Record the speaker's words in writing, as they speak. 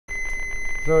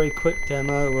Very quick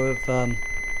demo of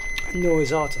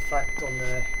noise artifact on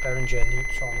the Behringer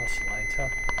Neutron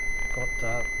Oscillator.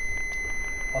 Got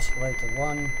oscillator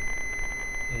 1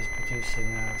 is producing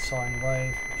a sine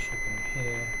wave, which you can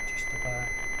hear just about.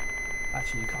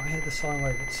 Actually, you can't hear the sine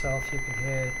wave itself, you can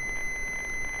hear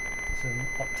some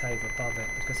octave above it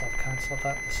because I've cancelled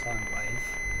out the sine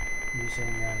wave using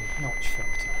a notch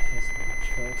filter. Here's the notch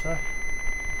filter.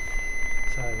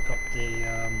 So we've got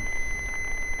the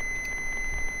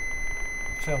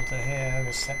filter here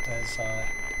is set as low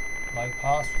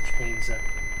pass, which means that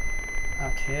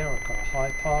out here I've got a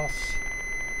high pass.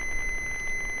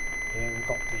 Here we've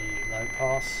got the low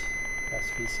pass, that's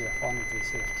VCF1 and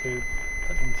VCF2,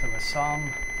 put them to a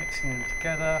sum, mixing them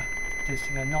together,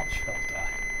 producing a notch filter.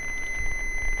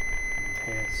 And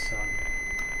here's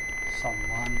sum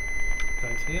 1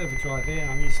 going to the overdrive here.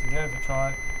 I'm using the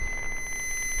overdrive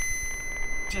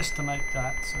just to make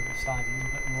that sort of sound a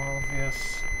little bit more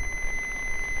obvious,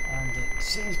 and it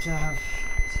seems to have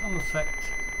some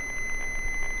effect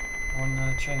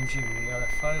on changing the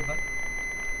LFO, but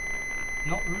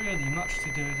not really much to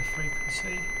do with the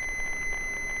frequency.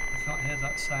 You can't hear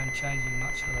that sound changing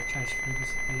much as I change the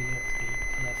frequency of the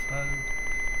LFO.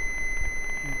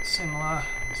 It's similar,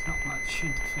 there's not much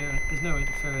interference, there's no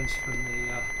interference from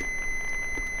the,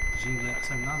 presumably that's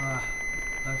another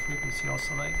low frequency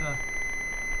oscillator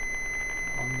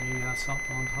on the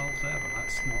sample on hold there, but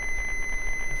that's not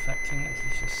affecting it, as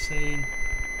you just seen.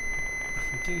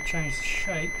 If we do change the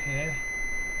shape here,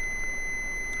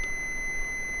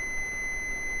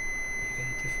 you get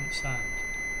a different sound.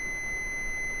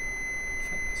 In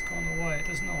fact, it's gone away. It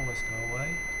doesn't always go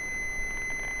away.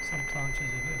 Sometimes there's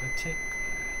a bit of a tick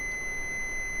there.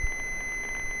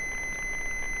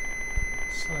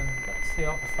 So that's the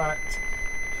artifact.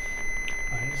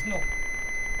 And it's not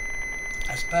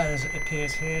as bad as it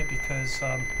appears here because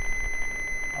I've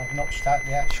notched out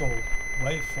the actual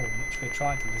waveform which we're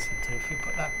trying to listen to. If we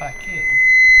put that back in,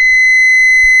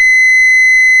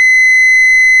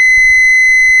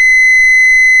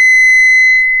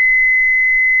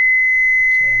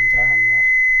 turn down the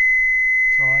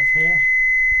drive here,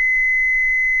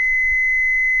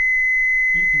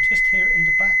 you can just hear it in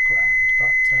the background,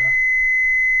 but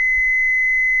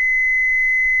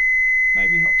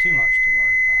maybe not too much.